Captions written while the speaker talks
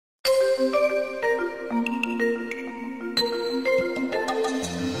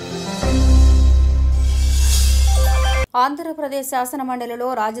ఆంధ్రప్రదేశ్ శాసనమండలిలో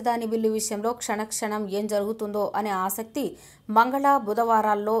రాజధాని బిల్లు విషయంలో క్షణక్షణం ఏం జరుగుతుందో అనే ఆసక్తి మంగళ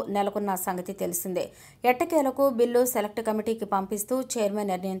బుధవారాల్లో నెలకొన్న సంగతి తెలిసిందే. ఎట్టకేలకు బిల్లు సెలెక్ట్ కమిటీకి పంపిస్తూ చైర్మన్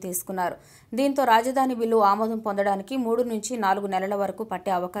నిర్ణయం తీసుకున్నారు. దీంతో రాజధాని బిల్లు ఆమోదం పొందడానికి 3 నుంచి 4 నెలల వరకు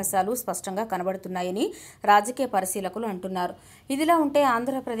పట్టే అవకాశాలు స్పష్టంగా కనబడుతున్నాయని రాజకీయ పరిశీలకులు అంటున్నారు. ఇదిలా ఉంటే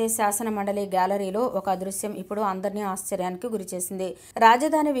ఆంధ్రప్రదేశ్ శాసనమండలి గ్యాలరీలో ఒక దృశ్యం ఇప్పుడు అందరినీ ఆశ్చర్యానికి గురిచేసింది.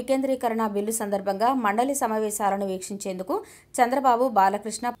 రాజధాని వికేంద్రీకరణ బిల్లు సందర్భంగా మండలి సమావేశాలను వీక్షించేందుకు చంద్రబాబు,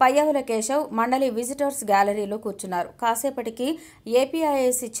 బాలకృష్ణ, పయ్యావుల కేశవ్ మండలి విజిటర్స్ గ్యాలరీలో కూర్చున్నారు. కాసేపటికి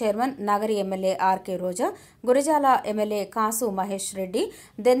ఏపీఐఏసీ చైర్మన్, నగరి ఎమ్మెల్యే ఆర్కే రోజా, గురజాల ఎమ్మెల్యే కాసు మహేష్ రెడ్డి,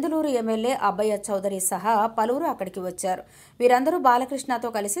 దెందులూరు ఎమ్మెల్యే అబ్బయ్య చౌదరి సహా పలువురు అక్కడికి వచ్చారు. వీరందరూ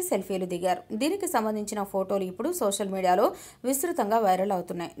బాలకృష్ణతో కలిసి సెల్ఫీలు దిగారు. దీనికి సంబంధించిన ఫోటోలు ఇప్పుడు సోషల్ మీడియాలో విస్తృతంగా వైరల్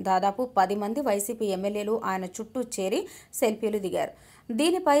అవుతున్నాయి. దాదాపు 10 మంది వైసీపీ ఎమ్మెల్యేలు ఆయన చుట్టూ చేరి సెల్ఫీలు దిగారు.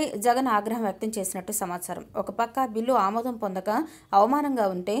 దీనిపై జగన్ ఆగ్రహం వ్యక్తం చేసినట్టు సమాచారం. ఒక పక్క బిల్లు ఆమోదం పొందక అవమానంగా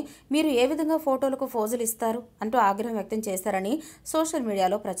ఉంటే మీరు ఏ విధంగా ఫోటోలకు ఫోజులు ఇస్తారు అంటూ ఆగ్రహం వ్యక్తం చేశారని సోషల్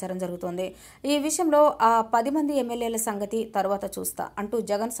మీడియాలో ప్రచారం జరుగుతోంది. ఈ విషయంలో ఆ 10 మంది ఎమ్మెల్యేల సంగతి తరువాత చూస్తా అంటూ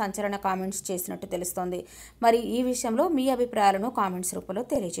జగన్ సంచలన కామెంట్స్ చేసినట్టు తెలుస్తోంది. మరి ఈ విషయంలో మీ అభిప్రాయాలను కామెంట్స్ రూపంలో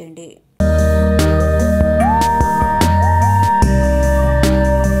తెలియజేయండి.